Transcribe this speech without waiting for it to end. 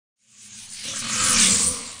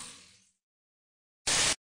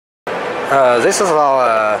This is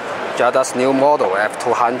our Giada's new model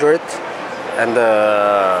F200, and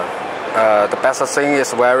the best thing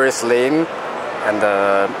is very slim and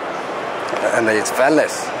it's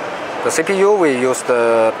fanless. The CPU we use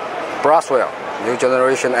the Braswell new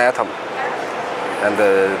generation Atom, and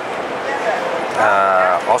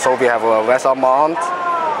also we have a vessel mount.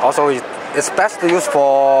 Also it's best to use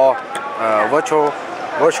for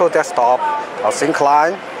virtual desktop or thin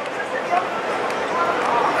client.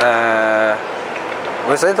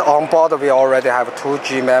 With it on board, we already have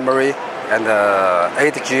 2G memory and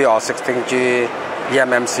 8G or 16G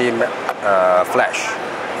eMMC flash.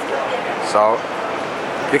 So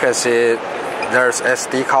you can see there's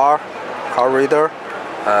SD card reader,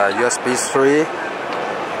 USB 3.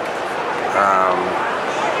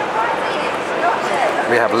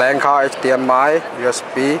 We have LAN card, HDMI,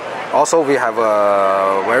 USB. Also, we have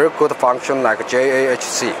a very good function like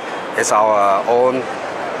JAHC. It's our own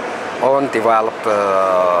developed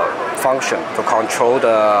function to control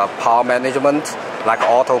the power management, like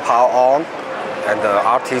auto power on and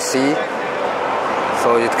RTC.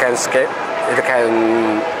 So it can scale, it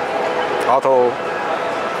can auto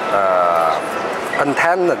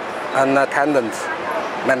unattended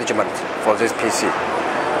management for this PC,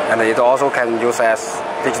 and it also can use as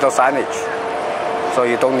digital signage. So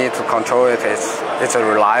you don't need to control it. It's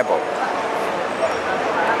reliable.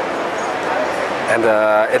 And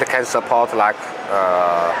it can support like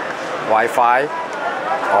Wi-Fi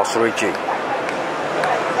or 3G.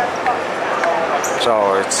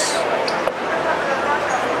 So it's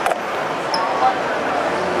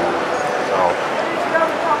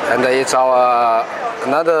and it's our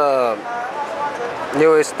another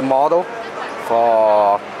newest model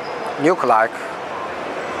for Nuke-like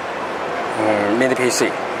mini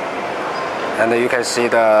PC. And you can see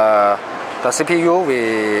the CPU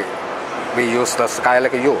we use the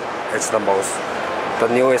Skylake U. It's the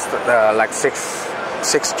newest, like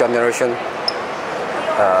sixth generation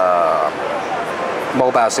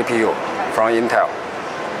mobile CPU from Intel.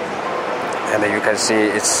 And you can see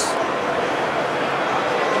it's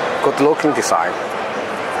good looking design.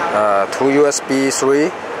 2 USB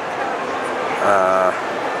 3,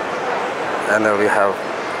 and we have,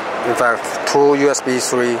 in fact, 2 USB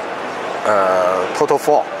 3, total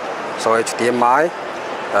 4. So HDMI.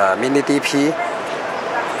 Mini DP,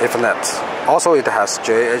 Ethernet. Also, it has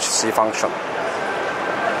JHC function.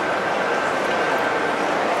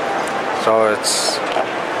 So it's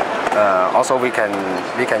also we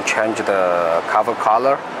can change the cover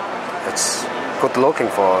color. It's good looking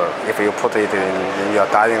for if you put it in your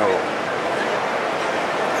dining room.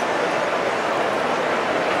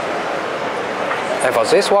 And for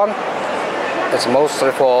this one, it's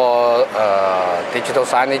mostly for digital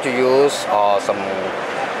signage use or some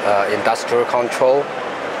industrial control.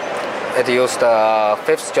 It used the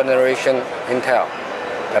 5th generation Intel,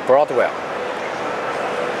 the Broadwell.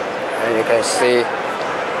 And you can see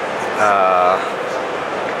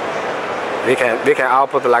we can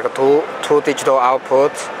output like two digital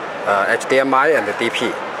output, HDMI and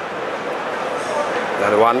DP.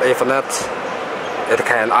 And one Ethernet, it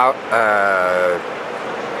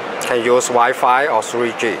can use Wi-Fi or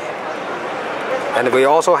 3G. And we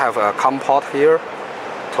also have a COM port here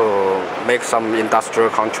to make some industrial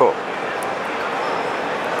control.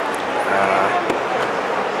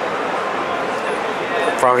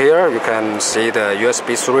 From here you can see the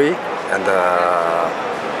USB 3 and the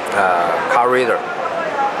card reader.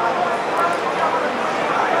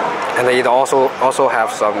 And it also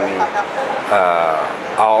have some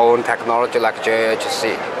our own technology like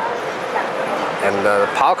JHC. And the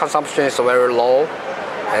power consumption is very low.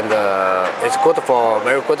 And it's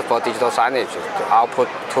very good for digital signage to output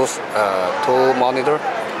two monitor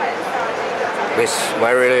with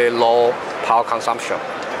very low power consumption,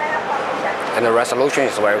 and the resolution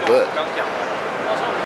is very good.